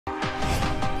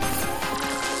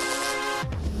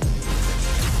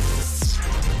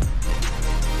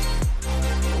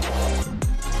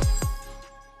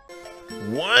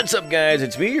What's up, guys?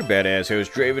 It's me, your badass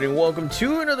host, Draven, and welcome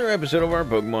to another episode of our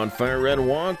Pokemon Fire Red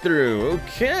walkthrough.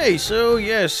 Okay, so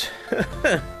yes,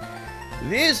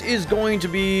 this is going to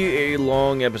be a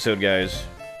long episode, guys.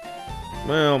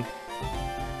 Well,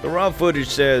 the raw footage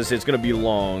says it's going to be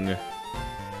long,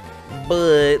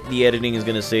 but the editing is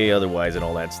going to say otherwise and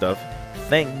all that stuff.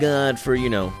 Thank God for, you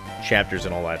know, chapters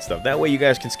and all that stuff. That way you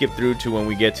guys can skip through to when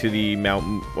we get to the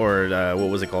mountain, or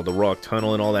what was it called, the rock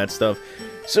tunnel and all that stuff.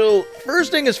 So, first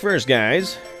thing is first,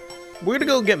 guys. We're gonna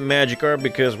go get Magikarp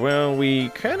because, well, we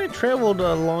kind of traveled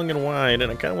long and wide,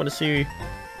 and I kind of want to see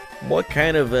what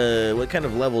kind of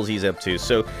levels he's up to.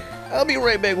 So, I'll be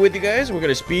right back with you guys. We're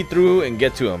gonna speed through and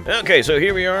get to him. Okay, so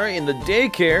here we are in the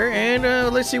daycare,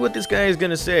 and let's see what this guy is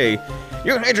gonna say.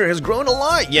 Your Hydra has grown a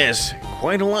lot. Yes,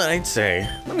 quite a lot, I'd say.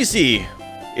 Let me see.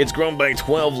 It's grown by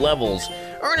 12 levels.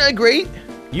 Aren't I great?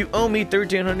 You owe me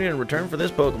 1,300 in return for this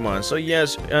Pokemon. So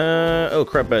yes, oh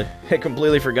crap, I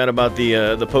completely forgot about the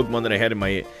Pokemon that I had in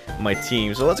my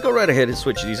team. So let's go right ahead and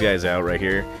switch these guys out right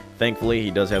here. Thankfully,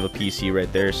 he does have a PC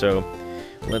right there. So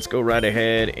let's go right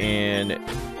ahead and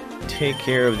take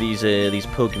care of these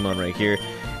Pokemon right here.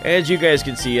 As you guys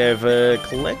can see, I've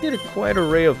collected quite an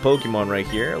array of Pokemon right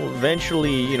here.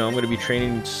 Eventually, you know, I'm going to be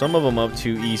training some of them up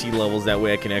to easy levels. That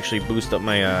way I can actually boost up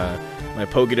my my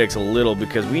Pokédex a little,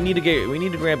 because we need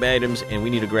to grab items, and we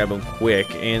need to grab them quick.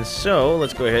 And so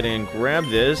let's go ahead and grab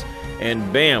this,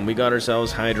 and bam, we got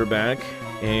ourselves Hydra back,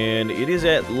 and it is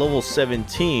at level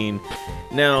 17.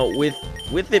 Now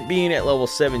with it being at level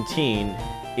 17,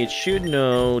 it should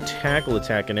know tackle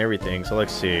attack and everything. So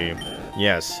let's see.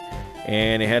 Yes.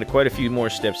 And it had quite a few more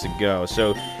steps to go.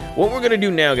 So what we're going to do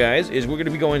now, guys, is we're going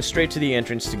to be going straight to the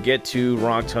entrance to get to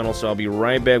Rock Tunnel. So I'll be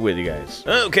right back with you guys.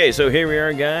 Okay, so here we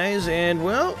are, guys. And,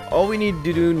 well, all we need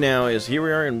to do now is here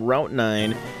we are in Route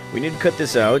 9. We need to cut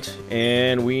this out.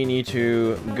 And we need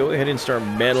to go ahead and start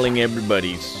battling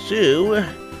everybody. So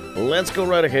let's go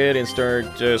right ahead and start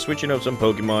switching up some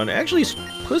Pokemon. Actually,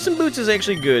 Puss in Boots is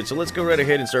actually good. So let's go right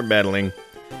ahead and start battling.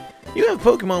 You have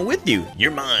Pokemon with you.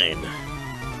 You're mine.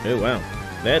 Oh, wow.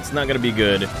 That's not going to be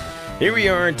good. Here we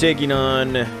are taking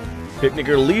on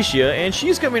Picnicker Alicia, and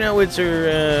she's coming out with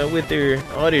her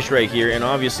Oddish right here, and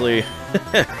obviously,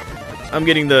 I'm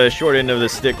getting the short end of the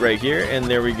stick right here, and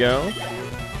there we go.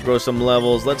 Grow some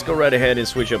levels. Let's go right ahead and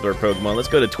switch up our Pokemon. Let's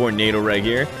go to Tornado right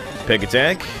here. Peck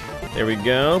Attack. There we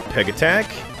go. Peck Attack.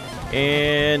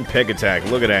 And Peck Attack.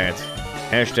 Look at that.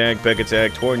 Hashtag Peck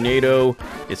Attack. Tornado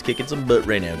is kicking some butt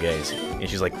right now, guys. And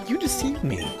she's like, you deceived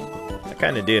me.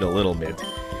 Kind of did a little bit,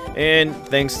 and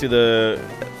thanks to the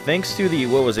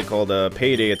what was it called,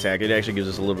 payday attack, it actually gives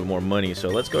us a little bit more money. So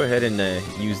let's go ahead and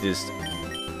use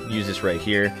this right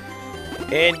here.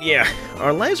 And yeah,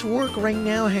 our life's work right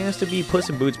now has to be Puss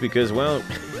in Boots, because, well,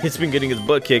 it's been getting its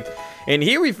butt kicked. And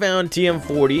here we found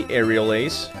TM40 Aerial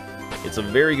Ace. It's a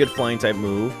very good flying type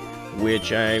move,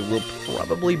 which I will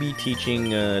probably be teaching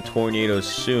Tornado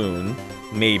soon,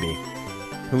 maybe,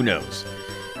 who knows.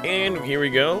 And here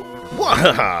we go.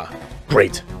 Wahaha!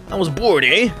 Great. I was bored,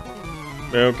 eh?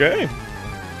 Okay.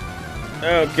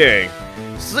 Okay.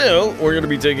 So, we're going to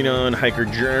be taking on Hiker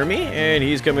Jeremy, and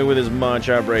he's coming with his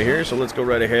Machop right here. So let's go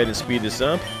right ahead and speed this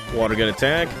up. Water Gun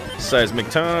Attack, Seismic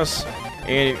Toss,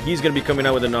 and he's going to be coming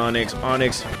out with an Onyx.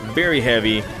 Onyx, very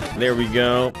heavy. There we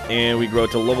go. And we grow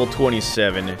to level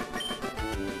 27.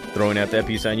 Throwing out that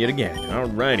peace sign yet again.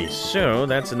 Alrighty, so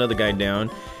that's another guy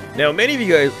down. Now, many of you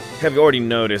guys have already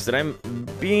noticed that I'm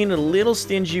being a little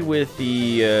stingy with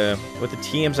the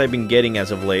TMs I've been getting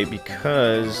as of late,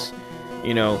 because,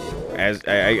 you know, as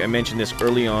I mentioned this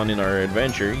early on in our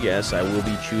adventure, yes, I will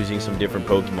be choosing some different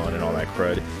Pokemon and all that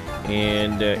crud.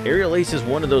 And Aerial Ace is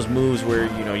one of those moves where,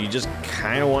 you know, you just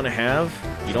kind of want to have.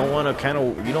 You don't want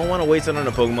to waste it on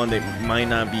a Pokemon that might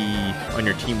not be on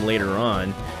your team later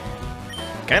on.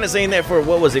 Kind of saying that for,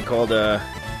 what was it called,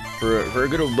 for a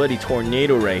good old buddy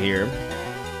Tornado right here,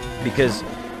 because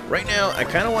right now I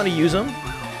kind of want to use him,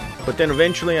 but then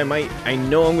eventually I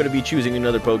know I'm going to be choosing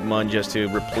another Pokemon just to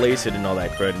replace it and all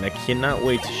that crud, and I cannot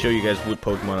wait to show you guys what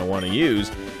Pokemon I want to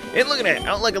use. And look at that,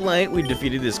 out like a light, we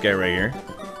defeated this guy right here.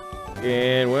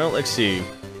 And, well, let's see,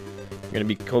 we're going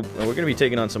to be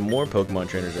taking on some more Pokemon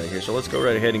trainers right here, so let's go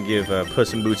right ahead and give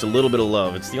Puss in Boots a little bit of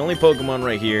love. It's the only Pokemon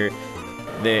right here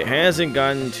that hasn't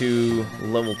gotten to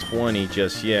level 20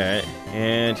 just yet.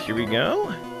 And here we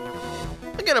go.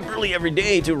 I get up early every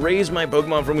day to raise my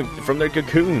Pokemon from their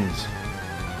cocoons.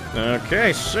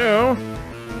 Okay, so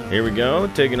here we go,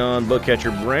 taking on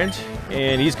Bugcatcher Brent,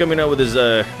 and he's coming out with his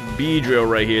Beedrill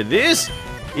right here. This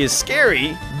is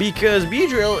scary because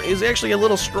Beedrill is actually a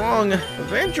little strong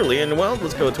eventually. And, well,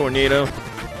 let's go Tornado,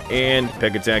 and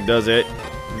Peck Attack does it.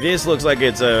 This looks like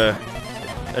it's a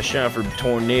shot for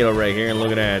Tornado right here, and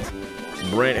look at that.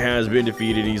 Brent has been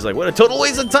defeated. He's like, what a total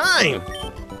waste of time!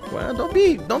 Well, don't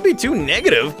be too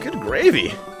negative. Good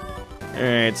gravy.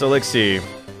 Alright, so let's see.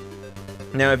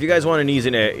 Now, if you guys want an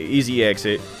easy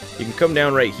exit, you can come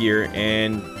down right here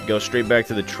and go straight back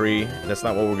to the tree. That's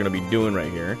not what we're going to be doing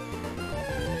right here.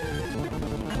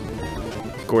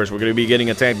 Of course, we're going to be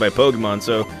getting attacked by Pokemon,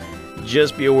 so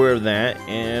just be aware of that.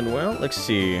 And, well, let's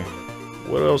see.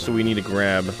 What else do we need to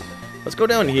grab? Let's go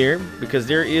down here, because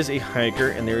there is a hiker,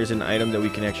 and there is an item that we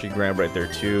can actually grab right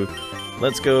there, too.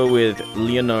 Let's go with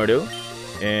Leonardo,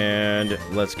 and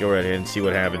let's go right ahead and see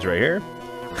what happens right here.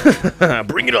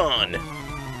 Bring it on!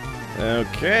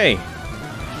 Okay.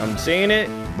 I'm saying it.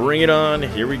 Bring it on.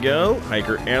 Here we go.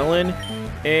 Hiker Alan.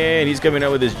 And he's coming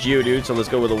out with his Geodude, so let's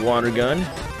go with a water gun.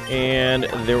 And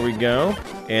there we go.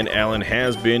 And Alan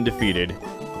has been defeated.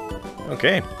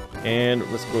 Okay. And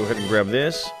let's go ahead and grab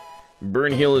this.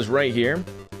 Burn Heal is right here.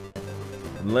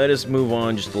 Let us move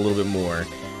on just a little bit more.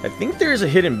 I think there's a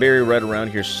hidden berry right around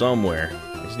here somewhere.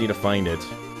 I just need to find it.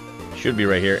 Should be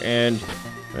right here. And,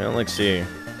 well, let's see.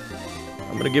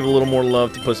 I'm going to give a little more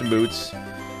love to Puss in Boots.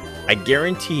 I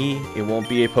guarantee it won't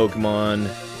be a Pokemon,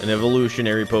 an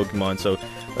evolutionary Pokemon. So,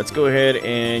 let's go ahead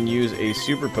and use a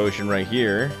Super Potion right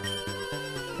here.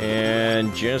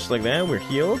 And just like that, we're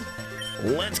healed.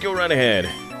 Let's go right ahead.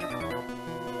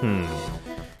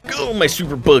 Go, my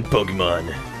Super Bug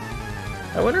Pokemon!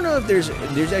 I want to know if there's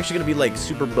actually going to be, like,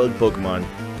 Super Bug Pokemon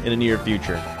in the near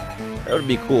future. That would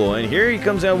be cool. And here he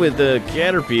comes out with the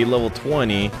Caterpie, level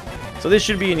 20. So this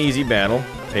should be an easy battle.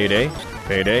 Payday.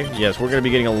 Payday. Yes, we're going to be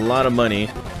getting a lot of money.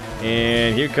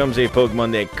 And here comes a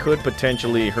Pokemon that could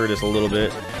potentially hurt us a little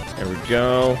bit. There we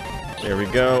go. There we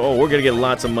go. Oh, we're going to get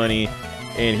lots of money.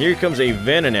 And here comes a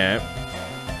Venonat.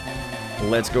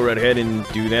 Let's go right ahead and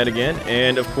do that again.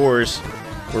 And, of course,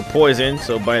 we're poisoned,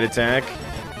 so bite attack.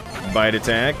 Bite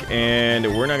attack, and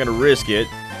we're not going to risk it.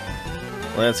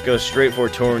 Let's go straight for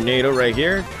Tornado right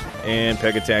here. And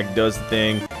Peck Attack does the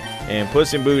thing. And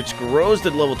Puss in Boots grows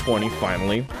to level 20,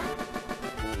 finally.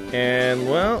 And,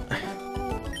 well,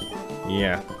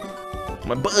 yeah.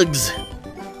 My bugs!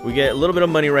 We get a little bit of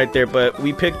money right there, but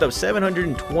we picked up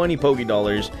 720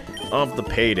 Pokédollars off the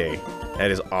payday. That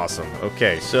is awesome.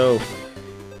 Okay, so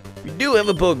we do have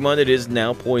a Pokemon that is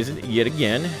now poisoned yet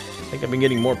again. I think I've been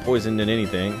getting more poison than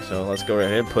anything, so let's go right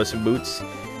ahead. Puss in Boots.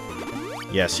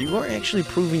 Yes, you are actually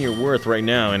proving your worth right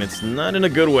now, and it's not in a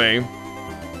good way.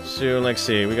 So, let's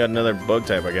see. We got another bug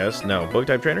type, I guess. No, bug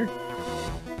type trainer?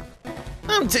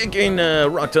 I'm taking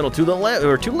Rock Tunnel to to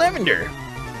Lavendar.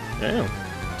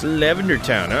 Oh, to Lavendar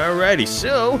Town. Alrighty,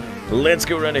 so let's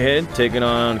go right ahead. Taking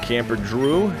on Camper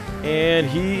Drew, and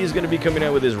he is going to be coming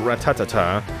out with his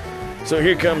Rattata. So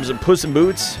here comes Puss in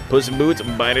Boots. Puss in Boots,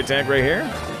 bite attack right here.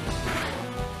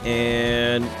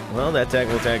 And, well, that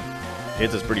tackle attack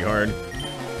hits us pretty hard.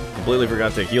 Completely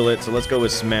forgot to heal it, so let's go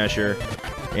with Smasher.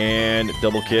 And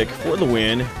double kick for the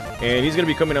win. And he's going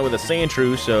to be coming out with a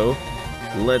Sandshrew, so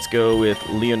let's go with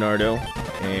Leonardo.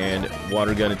 And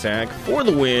water gun attack for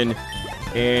the win.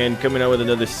 And coming out with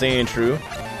another Sandshrew.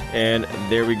 And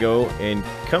there we go. And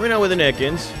coming out with an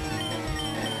Ekans.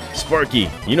 Sparky,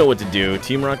 you know what to do.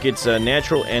 Team Rocket's a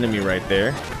natural enemy right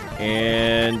there.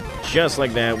 And just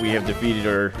like that, we have defeated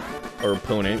our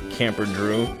opponent, Camper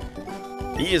Drew.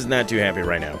 He is not too happy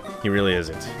right now. He really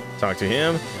isn't. Talk to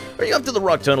him. Are you up to the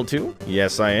Rock Tunnel too?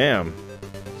 Yes, I am.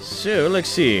 So, let's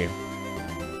see.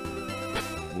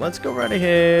 Let's go right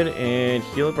ahead and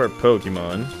heal up our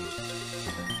Pokemon.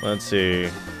 Let's see.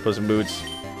 Puss in Boots.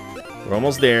 We're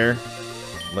almost there.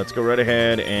 Let's go right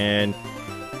ahead and...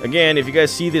 Again, if you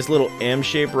guys see this little M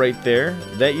shape right there,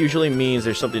 that usually means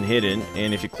there's something hidden.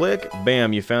 And if you click,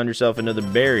 bam, you found yourself another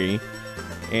berry.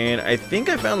 And I think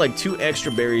I found like 2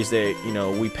 extra berries that, you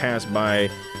know, we passed by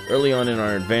early on in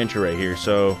our adventure right here.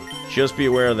 So just be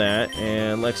aware of that.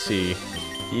 And let's see.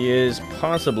 He is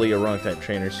possibly a wrong type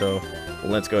trainer, so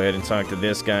let's go ahead and talk to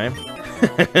this guy.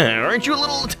 Aren't you a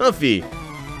little toughy?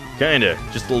 Kinda,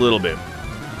 just a little bit.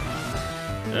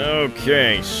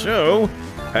 Okay, so...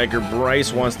 Hiker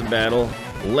Bryce wants to battle.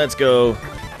 Let's go.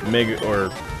 Mega or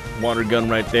water gun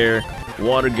right there.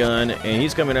 Water gun. And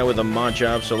he's coming out with a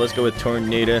Machop. So let's go with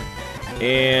Tornado.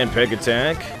 And Peck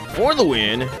Attack for the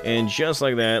win. And just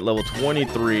like that, level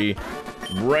 23.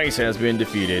 Bryce has been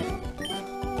defeated.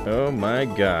 Oh my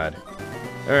god.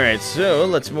 Alright, so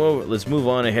let's move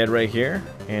on ahead right here.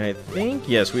 And I think,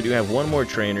 yes, we do have one more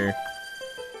trainer.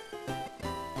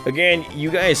 Again,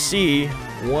 you guys see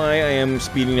why I am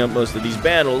speeding up most of these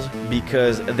battles,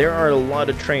 because there are a lot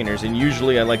of trainers, and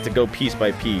usually I like to go piece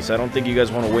by piece. I don't think you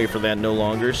guys want to wait for that no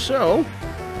longer, so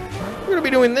going to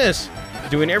be doing this.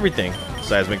 Doing everything.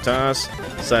 Seismic toss,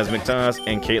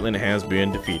 and Caitlyn has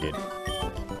been defeated.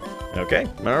 Okay,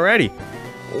 alrighty.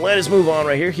 Let us move on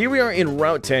right here. Here we are in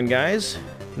Route 10, guys.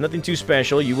 Nothing too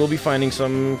special. You will be finding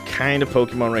some kind of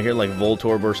Pokemon right here, like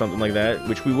Voltorb or something like that,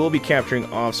 which we will be capturing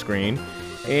off-screen.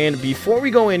 And before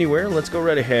we go anywhere, let's go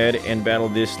right ahead and battle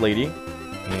this lady.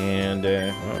 And,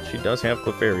 well, she does have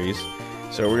Clefairies.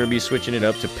 So we're going to be switching it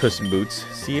up to Puss in Boots.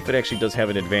 See if it actually does have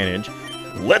an advantage.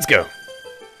 Let's go!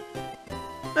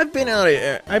 I've been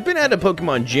at a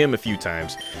Pokemon gym a few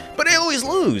times, but I always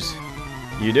lose.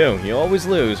 You do. You always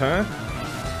lose, huh?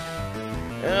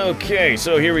 Okay,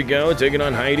 so here we go, taking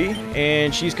on Heidi,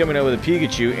 and she's coming out with a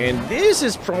Pikachu, and this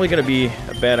is probably going to be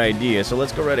a bad idea, so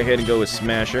let's go right ahead and go with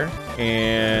Smasher,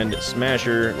 and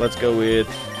Smasher, let's go with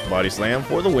Body Slam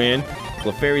for the win.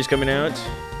 Clefairy's coming out,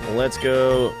 let's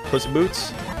go Puss in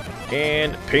Boots,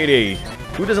 and Payday.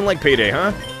 Who doesn't like Payday,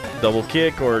 huh? Double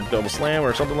kick or double slam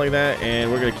or something like that,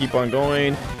 and we're going to keep on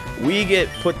going. We get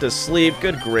put to sleep,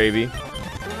 good gravy.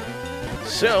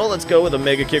 So, let's go with a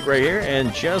Mega Kick right here,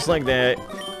 and just like that,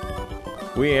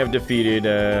 we have defeated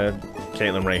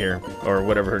Caitlyn right here, or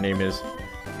whatever her name is.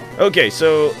 Okay,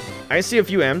 so I see a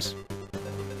few M's,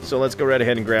 so let's go right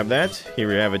ahead and grab that. Here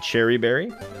we have a Cherry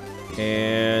Berry,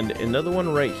 and another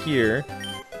one right here.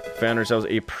 Found ourselves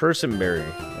a Person Berry.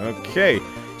 Okay,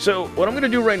 so what I'm going to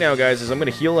do right now, guys, is I'm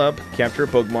going to heal up, capture a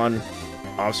Pokemon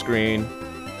off-screen,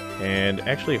 and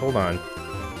actually, hold on.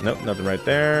 Nope, nothing right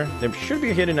there. There should be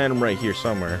a hidden item right here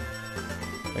somewhere.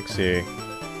 Let's see.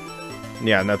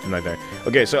 Yeah, nothing like that.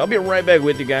 Okay, so I'll be right back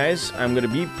with you guys. I'm going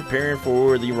to be preparing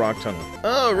for the rock tunnel.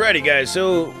 Alrighty, guys.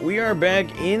 So we are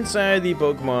back inside the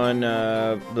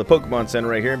Pokemon Center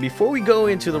right here. And before we go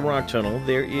into the rock tunnel,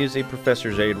 there is a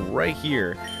Professor's Aid right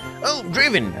here. Oh,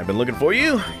 Draven, I've been looking for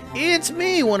you. It's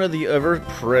me, one of the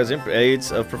ever-present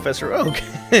aides of Professor Oak.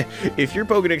 If your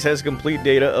Pokedex has complete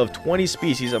data of 20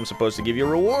 species, I'm supposed to give you a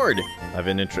reward. I've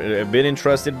been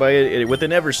entrusted by it with an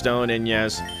Everstone, and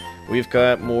yes, we've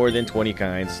caught more than 20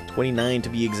 kinds. 29 to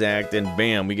be exact, and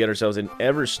bam, we get ourselves an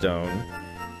Everstone.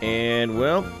 And,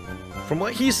 well, from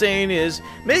what he's saying is,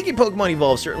 making Pokemon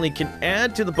evolve certainly can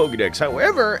add to the Pokedex.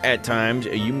 However, at times,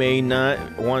 you may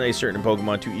not want a certain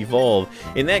Pokemon to evolve.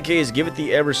 In that case, give it the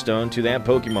Everstone to that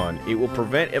Pokemon. It will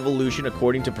prevent evolution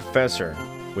according to Professor,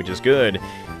 which is good.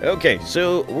 Okay,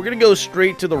 so we're going to go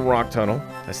straight to the rock tunnel.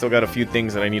 I still got a few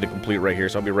things that I need to complete right here,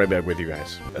 so I'll be right back with you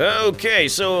guys. Okay,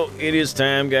 so it is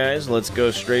time, guys. Let's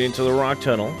go straight into the rock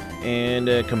tunnel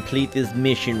and complete this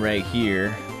mission right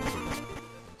here.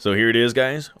 So here it is,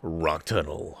 guys. Rock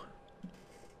tunnel.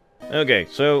 Okay,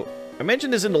 so I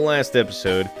mentioned this in the last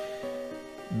episode.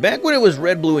 Back when it was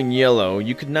red, blue, and yellow,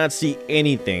 you could not see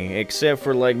anything except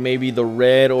for like maybe the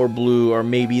red or blue or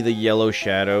maybe the yellow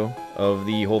shadow of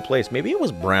the whole place. Maybe it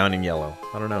was brown and yellow.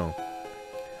 I don't know.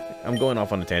 I'm going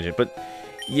off on a tangent, but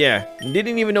yeah,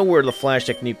 didn't even know where the flash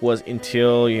technique was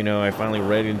until, you know, I finally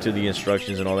read into the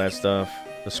instructions and all that stuff.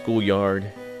 The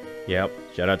schoolyard. Yep,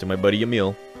 shout out to my buddy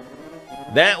Emil.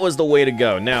 That was the way to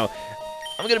go. Now,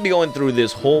 I'm going to be going through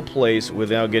this whole place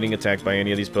without getting attacked by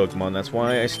any of these Pokemon. That's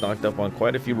why I stocked up on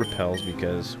quite a few repels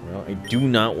because, well, I do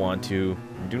not want to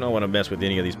mess with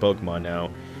any of these Pokemon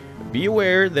now. Be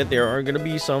aware that there are going to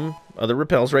be some other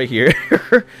repels right here,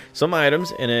 some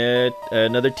items, and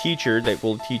another teacher that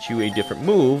will teach you a different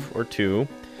move or two.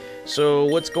 So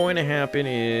what's going to happen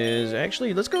is,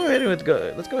 actually, let's go ahead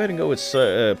and go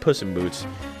with Puss in Boots.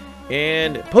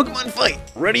 And Pokemon Fight,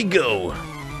 ready, go!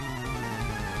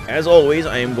 As always,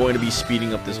 I am going to be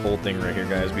speeding up this whole thing right here,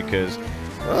 guys, because,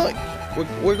 well,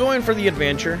 we're going for the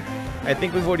adventure. I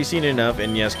think we've already seen enough,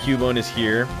 and yes, Cubone is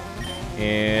here.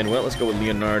 And, well, let's go with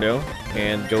Leonardo,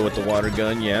 and go with the Water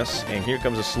Gun, yes. And here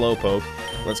comes a Slowpoke.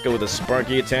 Let's go with a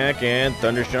Sparky Attack and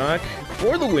Thundershock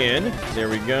for the win. There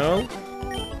we go.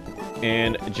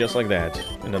 And just like that,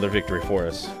 another victory for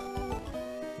us.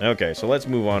 Okay, so let's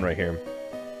move on right here.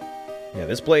 Yeah,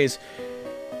 this place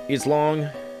is long,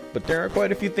 but there are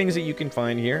quite a few things that you can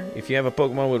find here. If you have a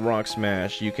Pokemon with Rock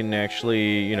Smash, you can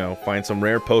actually, you know, find some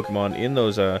rare Pokemon in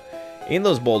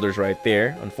those boulders right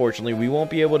there. Unfortunately, we won't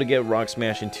be able to get Rock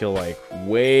Smash until, like,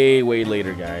 way, way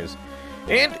later, guys.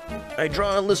 And I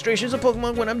draw illustrations of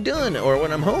Pokemon when I'm done, or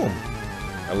when I'm home.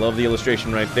 I love the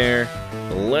illustration right there.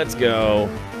 Let's go.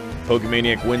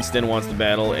 Pokemaniac Winston wants to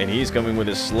battle, and he's coming with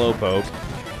his Slowpoke.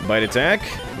 Bite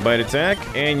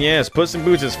attack, and yes, Puss in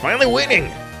Boots is finally winning!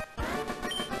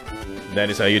 That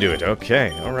is how you do it.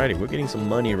 Okay, alrighty, we're getting some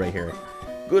money right here.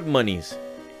 Good monies.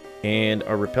 And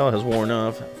our repel has worn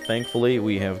off. Thankfully,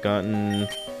 we have gotten...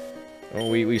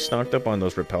 Oh, we stocked up on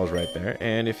those repels right there.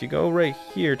 And if you go right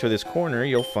here to this corner,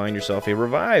 you'll find yourself a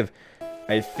revive.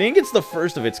 I think it's the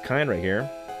first of its kind right here.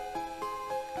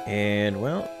 And,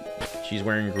 well, she's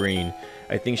wearing green.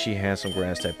 I think she has some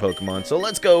grass-type Pokemon. So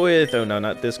let's go with... Oh, no,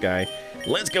 not this guy.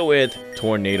 Let's go with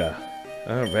Tornado.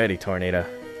 Alrighty, Tornado.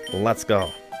 Let's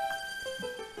go.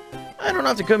 I don't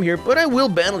have to come here, but I will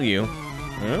battle you.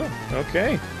 Oh,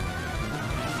 okay.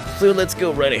 So let's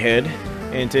go right ahead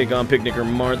and take on Picnicker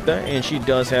Martha. And she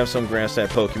does have some grass-type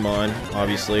Pokemon,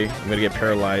 obviously. I'm going to get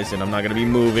paralyzed, and I'm not going to be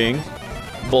moving.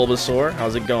 Bulbasaur,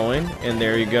 how's it going? And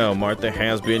there you go. Martha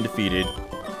has been defeated.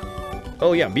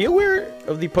 Oh, yeah. Be aware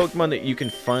of the Pokemon that you can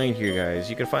find here, guys.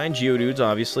 You can find Geodudes,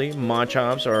 obviously.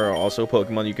 Machops are also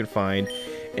Pokemon you can find.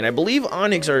 And I believe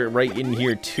Onix are right in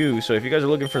here, too. So if you guys are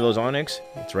looking for those Onix,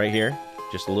 it's right here.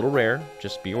 Just a little rare.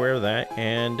 Just be aware of that.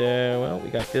 And, well,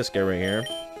 we got this guy right here.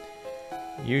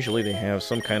 Usually they have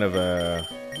some kind of a,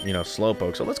 you know,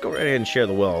 Slowpoke. So let's go right ahead and share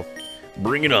the wealth.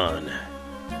 Bring it on.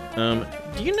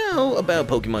 Do you know about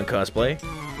Pokemon cosplay?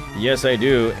 Yes, I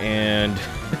do. And...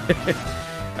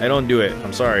 I don't do it.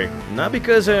 I'm sorry. Not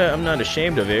because I'm not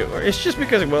ashamed of it, or it's just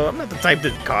because, well, I'm not the type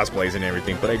that cosplays and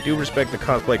everything, but I do respect the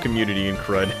cosplay community in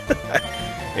crud.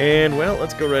 And, well,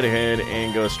 let's go right ahead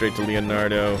and go straight to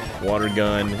Leonardo. Water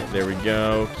Gun. There we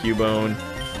go. Cubone.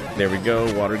 There we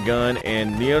go. Water Gun.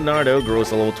 And Leonardo grows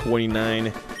to level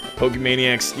 29.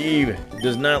 Pokemaniac Steve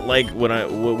does not like what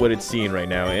it's seeing right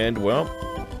now. And, well,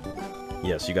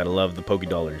 yes, you gotta love the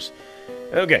Pokédollars.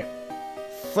 Okay.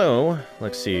 So,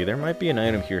 let's see, there might be an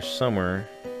item here somewhere.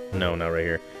 No, not right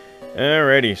here.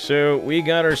 Alrighty, so we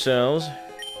got ourselves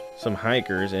some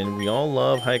hikers, and we all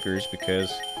love hikers because,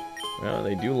 well,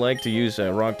 they do like to use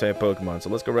rock-type Pokemon. So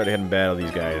let's go right ahead and battle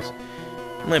these guys.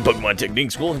 My Pokemon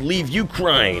techniques will leave you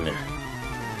crying.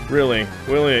 Really,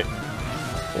 will it?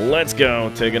 Let's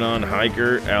go, taking on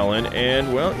Hiker Alan,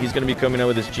 and, well, he's going to be coming out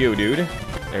with his Geodude.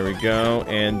 There we go,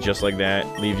 and just like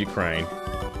that, leave you crying.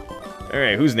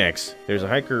 Alright, who's next? There's a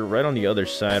hiker right on the other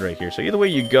side right here. So either way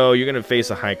you go, you're going to face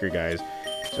a hiker, guys.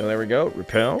 So there we go.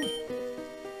 Repel.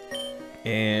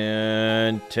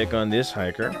 And take on this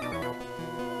hiker.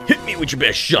 Hit me with your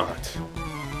best shot.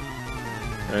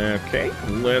 Okay,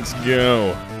 let's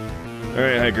go.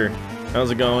 Alright, hiker.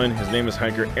 How's it going? His name is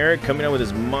Hiker Eric, coming out with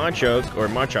his Machop.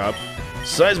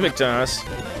 Seismic Toss.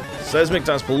 Seismic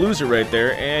Toss Palooza right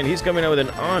there, and he's coming out with an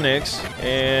Onix,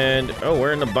 and, oh,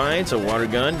 we're in the bind, so Water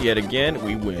Gun, yet again,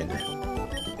 we win.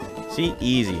 See,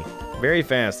 easy. Very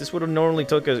fast. This would have normally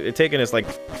taken us, like,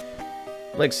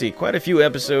 let's see, quite a few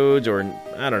episodes, or,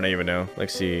 I don't even know.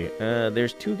 Let's see,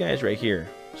 there's two guys right here.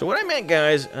 So what I meant,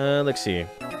 guys, let's see.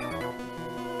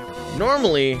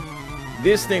 Normally,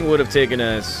 this thing would have taken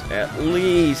us at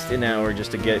least an hour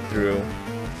just to get through.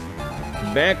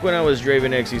 Back when I was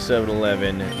Draven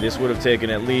XE711, this would have taken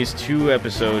at least 2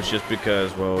 episodes just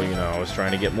because, well, you know, I was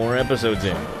trying to get more episodes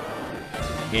in.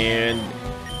 And,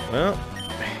 well,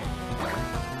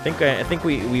 I think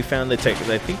we found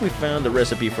the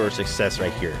recipe for success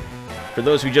right here. For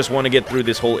those who just want to get through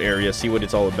this whole area, see what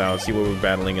it's all about, see what we're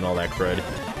battling and all that crud.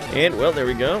 And, well, there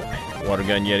we go. Water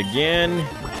Gun yet again.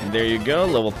 And there you go,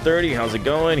 level 30. How's it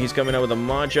going? He's coming out with a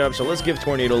Machop, so let's give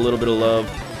Tornado a little bit of love.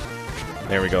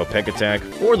 There we go, Peck Attack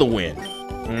for the win.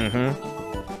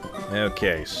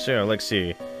 Okay, so let's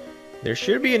see. There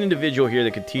should be an individual here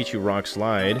that could teach you Rock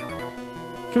Slide.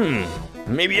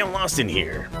 Maybe I'm lost in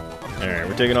here. Alright,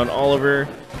 we're taking on Oliver.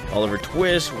 Oliver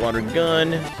Twist, Water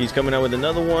Gun. He's coming out with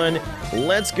another one.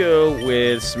 Let's go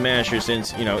with Smasher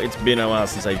since, you know, it's been a while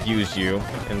since I've used you.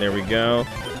 And there we go.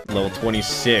 Level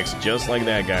 26, just like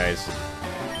that, guys.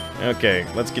 Okay,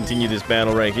 let's continue this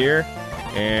battle right here.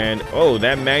 And, oh,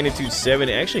 that magnitude 7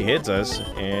 actually hits us.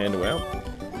 And, well,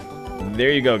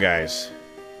 there you go, guys.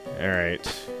 Alright.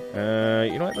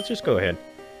 You know what? Let's just go ahead.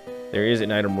 There is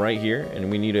an item right here, and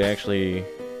we need to actually,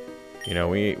 you know,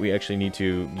 we actually need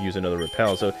to use another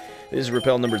repel. So, this is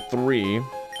repel number 3.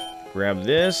 Grab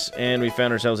this, and we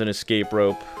found ourselves an escape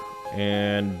rope,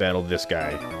 and battle this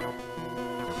guy.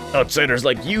 Outsiders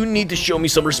like you need to show me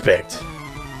some respect.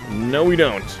 No, we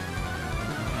don't.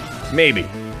 Maybe.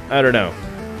 I don't know.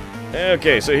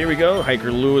 Okay, so here we go.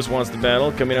 Hiker Lewis wants to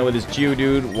battle, coming out with his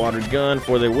Geodude, Water Gun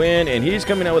for the win, and he's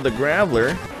coming out with a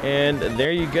Graveler, and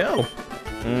there you go.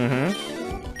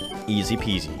 Easy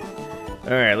peasy.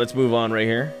 Alright, let's move on right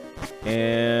here.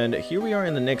 And here we are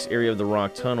in the next area of the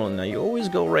rock tunnel. Now, you always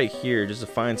go right here just to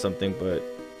find something, but...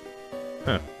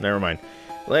 never mind.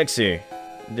 Let's see.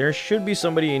 There should be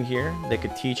somebody in here that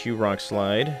could teach you Rock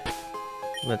Slide.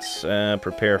 Let's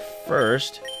prepare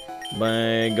first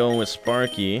by going with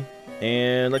Sparky.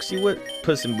 And let's see what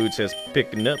Puss in Boots has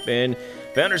picked up. And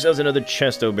found ourselves another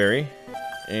Chesto Berry.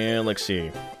 And let's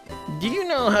see. Do you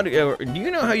know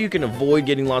how you can avoid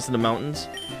getting lost in the mountains?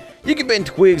 You can bend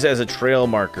twigs as a trail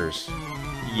markers.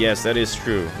 Yes, that is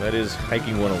true. That is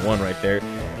hiking 101 right there.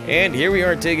 And here we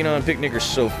are taking on Picnicker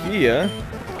Sophia,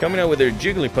 coming out with her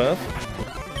Jigglypuff.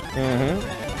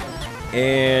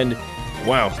 And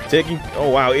wow, oh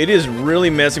wow, it is really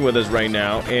messing with us right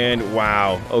now. And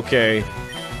wow, okay,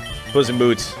 Puss in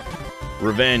Boots,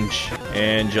 revenge,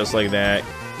 and just like that,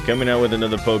 coming out with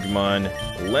another Pokemon.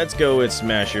 Let's go with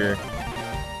Smasher.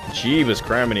 Jeebus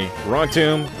criminy, Rock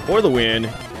Tomb for the win,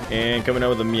 and coming out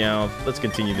with a Meow. Let's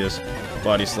continue this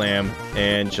Body Slam,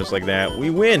 and just like that, we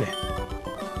win.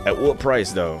 At what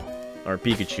price though? Our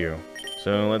Pikachu.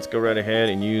 So let's go right ahead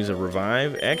and use a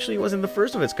revive. Actually, it wasn't the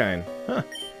first of its kind. Huh.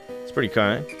 It's pretty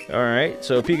kind. Alright,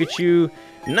 so Pikachu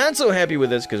not so happy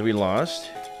with us because we lost.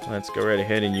 Let's go right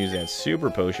ahead and use that Super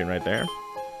Potion right there.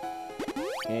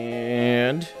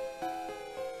 And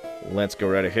let's go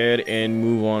right ahead and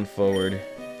move on forward.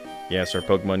 Yes, our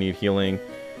Pokemon need healing.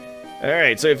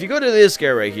 Alright, so if you go to this guy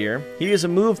right here, he is a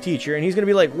move teacher, and he's going to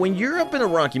be like, when you're up in a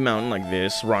rocky mountain like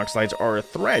this, rock slides are a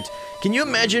threat. Can you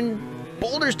imagine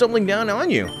boulders tumbling down on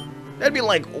you? That'd be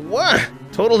like, what?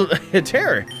 Total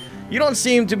terror. You don't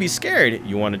seem to be scared.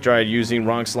 You want to try using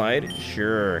Rock Slide?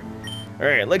 Sure.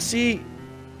 Alright, let's see.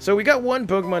 So we got one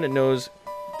Pokemon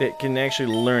that can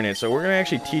actually learn it. So we're going to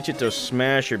actually teach it to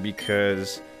Smasher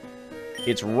because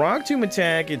its Rock Tomb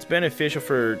attack, it's beneficial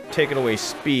for taking away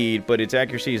speed, but its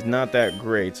accuracy is not that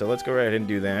great. So let's go right ahead and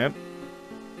do that.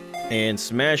 And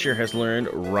Smasher has learned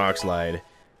Rock Slide.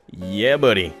 Yeah,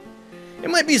 buddy. It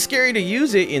might be scary to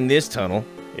use it in this tunnel.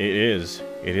 It is.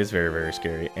 It is very, very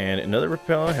scary. And another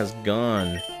Repel has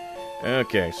gone.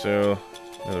 Okay, so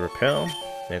another Repel.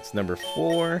 That's number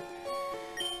 4.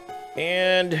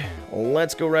 And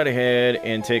let's go right ahead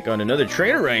and take on another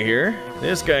trainer right here.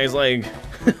 This guy's like,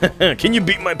 can you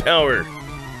beat my power?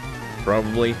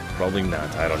 Probably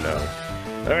not. I don't know.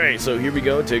 Alright, so here we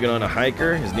go, taking on a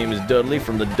hiker. His name is Dudley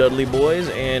from the Dudley Boys,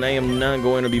 and I am not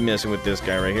going to be messing with this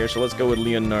guy right here. So let's go with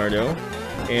Leonardo.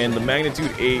 And the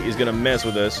Magnitude 8 is going to mess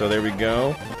with us, so there we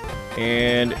go.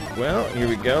 And, well, here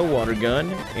we go, Water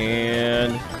Gun.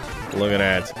 And look at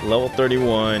that, level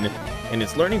 31. And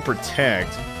it's learning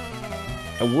Protect.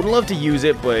 I would love to use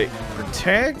it, but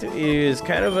Protect is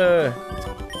kind of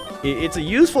it's a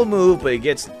useful move, but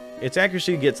its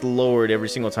accuracy gets lowered every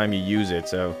single time you use it.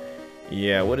 So,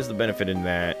 yeah, what is the benefit in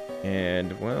that?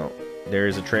 And, well,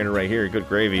 there's a trainer right here. Good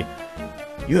gravy.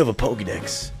 You have a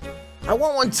Pokédex. I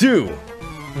want one too.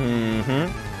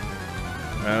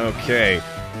 Okay.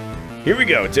 Here we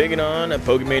go. Taking on a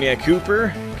Pokemaniac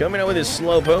Cooper. Coming out with his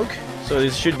Slowpoke. So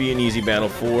this should be an easy battle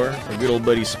for our good old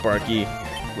buddy Sparky.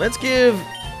 Let's give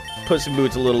Puss in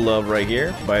Boots a little love right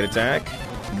here. Bite attack.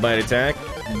 Bite attack.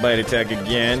 Bite attack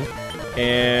again.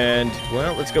 And,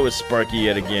 well, let's go with Sparky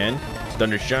yet again.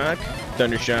 Thundershock.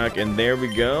 Thundershock. And there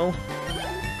we go.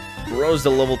 Rose to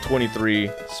level 23.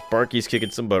 Sparky's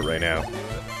kicking some butt right now.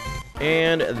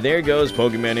 And there goes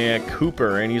Pokemaniac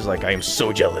Cooper. And he's like, I am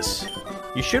so jealous.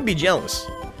 You should be jealous.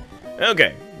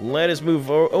 Okay. Let us move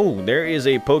forward. Oh, there is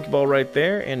a Pokeball right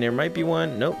there. And there might be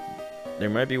one. Nope. There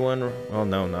might be one. Oh,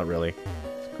 no, not really.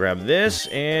 Let's grab this.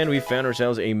 And we found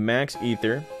ourselves a Max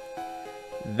Ether.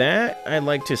 That I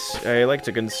like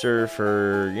to conserve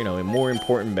for, you know, in more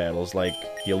important battles like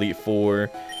the Elite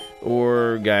Four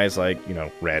or guys like, you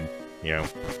know, Red, you know.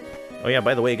 Oh yeah,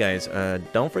 by the way, guys,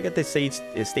 don't forget to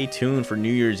stay tuned for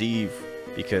New Year's Eve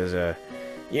because,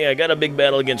 yeah, I got a big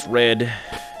battle against Red.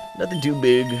 Nothing too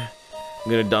big. I'm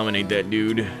gonna dominate that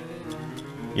dude.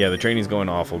 Yeah, the training's going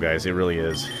awful, guys. It really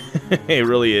is. It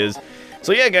really is.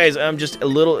 So yeah, guys, just a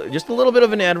little bit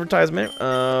of an advertisement,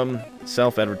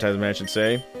 self-advertisement, I should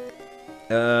say.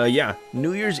 Yeah,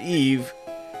 New Year's Eve.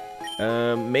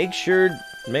 Make sure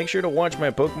to watch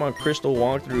my Pokemon Crystal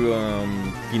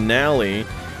walkthrough finale,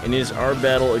 and it's our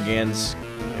battle against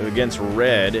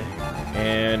Red.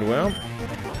 And well,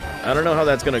 I don't know how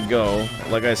that's gonna go.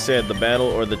 Like I said, the battle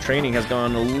or the training has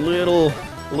gone a little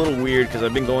weird because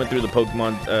I've been going through the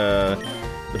Pokemon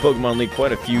League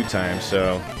quite a few times.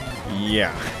 So.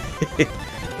 Yeah.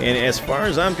 And as far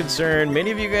as I'm concerned, many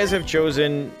of you guys have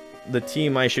chosen the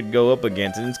team I should go up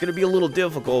against, and it's going to be a little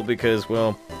difficult because,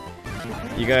 well,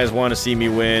 you guys want to see me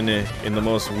win in the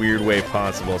most weird way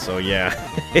possible, so yeah.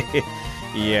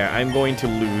 Yeah, I'm going to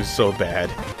lose so bad.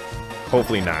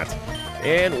 Hopefully not.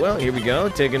 And, well, here we go,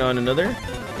 taking on another,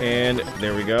 and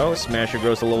there we go. Smasher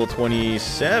grows to level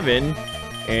 27,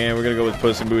 and we're going to go with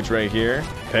Puss in Boots right here.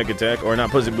 Peck Attack, or not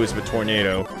Puss in Boots, but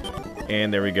Tornado.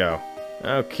 And there we go.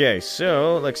 Okay,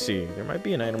 so let's see. There might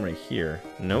be an item right here.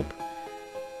 Nope.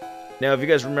 Now, if you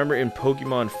guys remember in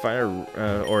Pokemon Fire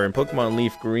or in Pokemon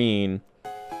Leaf Green,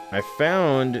 I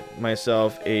found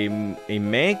myself a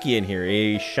Mankey in here,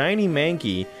 a shiny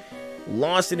Mankey.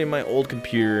 Lost it in my old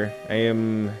computer. I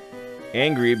am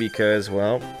angry because,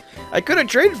 well, I could have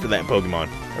traded for that Pokemon.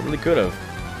 I really could have.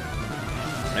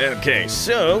 Okay,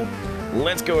 so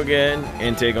let's go again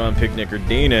and take on Picnicker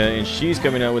Dana, and she's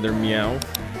coming out with her Meowth.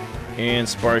 And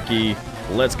Sparky,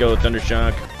 let's go,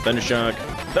 Thundershock, Thundershock,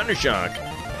 Thundershock.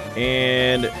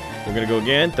 And we're gonna go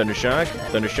again, Thundershock,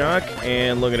 Thundershock,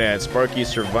 and look at that, Sparky's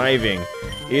surviving.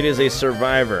 It is a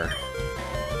survivor.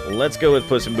 Let's go with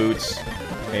Puss in Boots.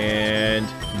 And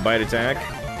Bite Attack,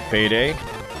 Payday,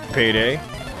 Payday,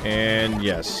 and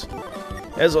yes.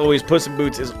 As always, Puss in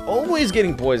Boots is always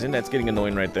getting poisoned. That's getting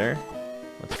annoying right there.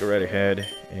 Let's go right ahead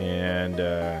and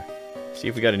see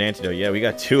if we got an antidote. Yeah, we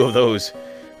got 2 of those.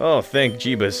 Oh, thank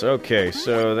Jeebus. Okay,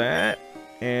 so that,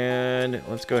 and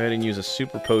let's go ahead and use a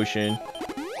super potion.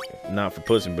 Not for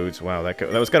Puss in Boots. Wow, that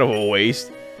was kind of a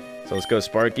waste. So let's go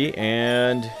Sparky,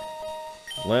 and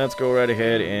let's go right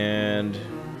ahead and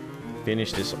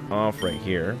finish this off right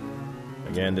here.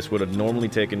 Again, this would have normally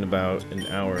taken about an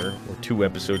hour or 2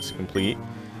 episodes to complete.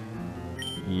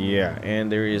 Yeah,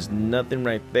 and there is nothing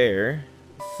right there.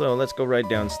 So let's go right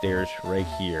downstairs right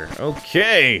here.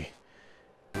 Okay.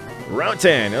 Route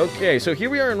 10. Okay, so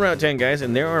here we are in Route 10, guys,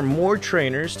 and there are more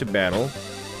trainers to battle.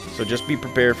 So just be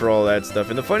prepared for all that stuff.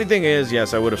 And the funny thing is,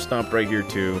 yes, I would have stopped right here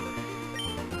too.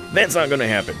 That's not going to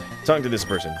happen. Talk to this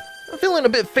person. I'm feeling a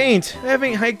bit faint. I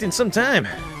haven't hiked in some time.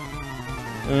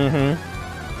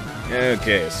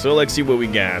 Okay, so let's see what we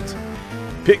got.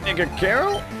 Picnicker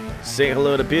Carol, say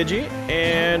hello to Pidgey,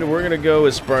 and we're gonna go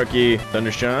with Sparky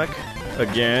Thundershock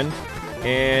again,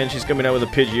 and she's coming out with a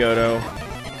Pidgeotto.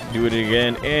 Do it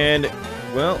again, and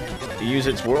well, use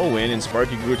its Whirlwind, and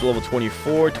Sparky grew to level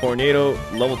 24, Tornado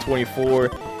level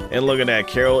 24, and look at that,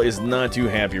 Carol is not too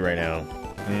happy right now.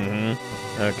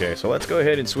 Okay, so let's go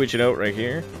ahead and switch it out right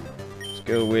here. Let's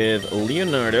go with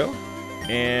Leonardo,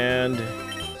 and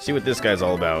see what this guy's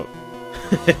all about.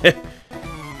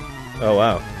 Oh,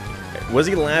 wow. Was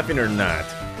he laughing or not?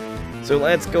 So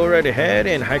let's go right ahead,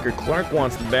 and Hiker Clark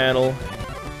wants the battle.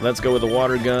 Let's go with the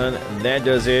water gun. That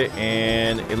does it,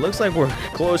 and it looks like we're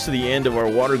close to the end of our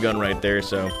water gun right there,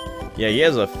 so yeah, he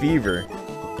has a fever.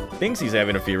 Thinks he's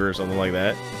having a fever or something like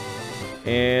that.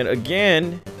 And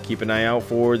again, keep an eye out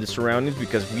for the surroundings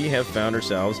because we have found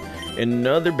ourselves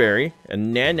another berry, a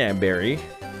Nana berry,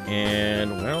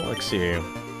 and well, let's see.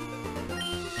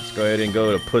 Let's go ahead and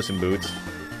go to Puss in Boots.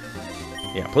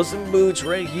 Yeah, Puss in Boots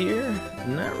right here.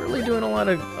 Not really doing a lot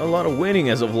of winning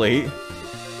as of late.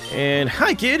 And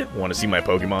hi, kid. Want to see my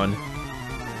Pokemon?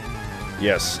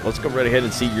 Yes, let's go right ahead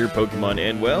and see your Pokemon.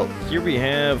 And well, here we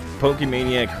have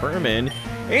Pokemaniac Herman,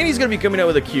 and he's gonna be coming out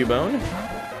with a Cubone.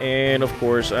 And of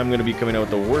course, I'm gonna be coming out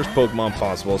with the worst Pokemon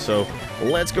possible. So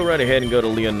let's go right ahead and go to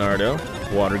Leonardo,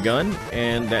 Water Gun,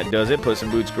 and that does it. Puss in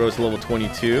Boots grows to level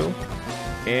 22.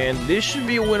 And this should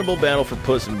be a winnable battle for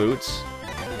Puss in Boots.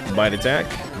 Bite Attack,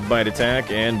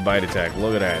 and Bite Attack.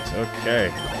 Look at that.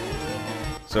 Okay.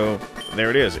 So, there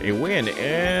it is. A win.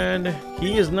 And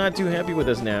he is not too happy with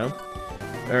us now.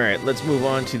 Alright, let's move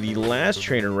on to the last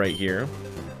trainer right here.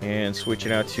 And switch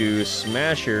it out to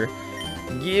Smasher.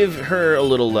 Give her a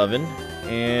little lovin'.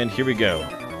 And here we go.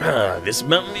 Ah, this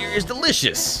mountain air is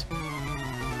delicious.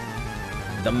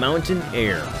 The mountain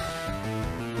air.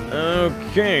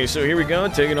 Okay, so here we go,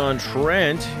 taking on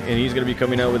Trent, and he's going to be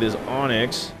coming out with his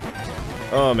Onix.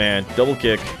 Oh man, double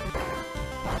kick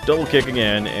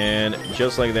again, and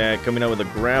just like that, coming out with a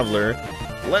Graveler.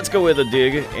 Let's go with a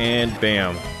Dig, and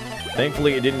bam.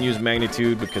 Thankfully it didn't use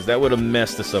Magnitude, because that would have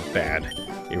messed us up bad.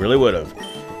 It really would have.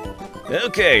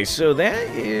 Okay, so that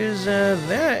is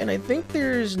that, and I think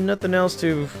there's nothing else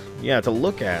to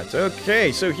look at.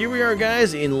 Okay, so here we are,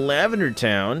 guys, in Lavendar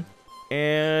Town,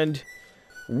 and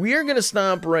we are going to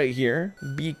stop right here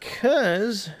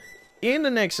because in the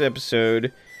next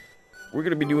episode, we're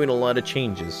going to be doing a lot of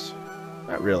changes.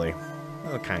 Not really.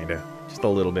 Well, kind of. Just a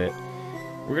little bit.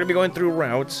 We're going to be going through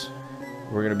routes.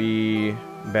 We're going to be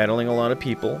battling a lot of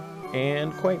people.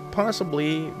 And quite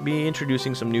possibly be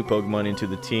introducing some new Pokemon into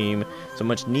the team. Some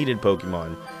much needed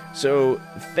Pokemon. So,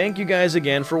 thank you guys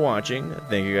again for watching.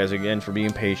 Thank you guys again for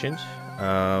being patient.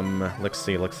 Let's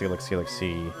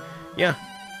see. Yeah.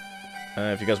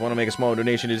 If you guys want to make a small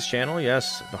donation to this channel,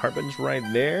 yes, the heart button's right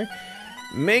there.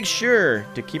 Make sure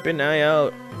to keep an eye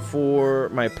out for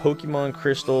my Pokemon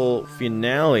Crystal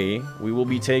finale. We will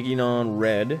be taking on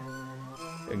Red.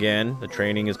 Again, the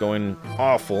training is going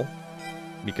awful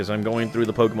because I'm going through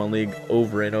the Pokemon League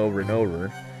over and over and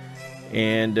over.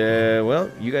 And, well,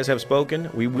 you guys have spoken.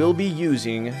 We will be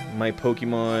using my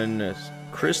Pokemon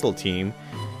Crystal team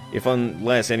If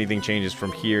unless anything changes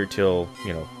from here till,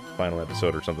 you know, final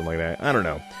episode or something like that. I don't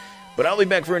know. But I'll be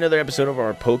back for another episode of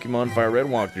our Pokemon Fire Red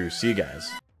walkthrough. See you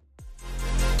guys.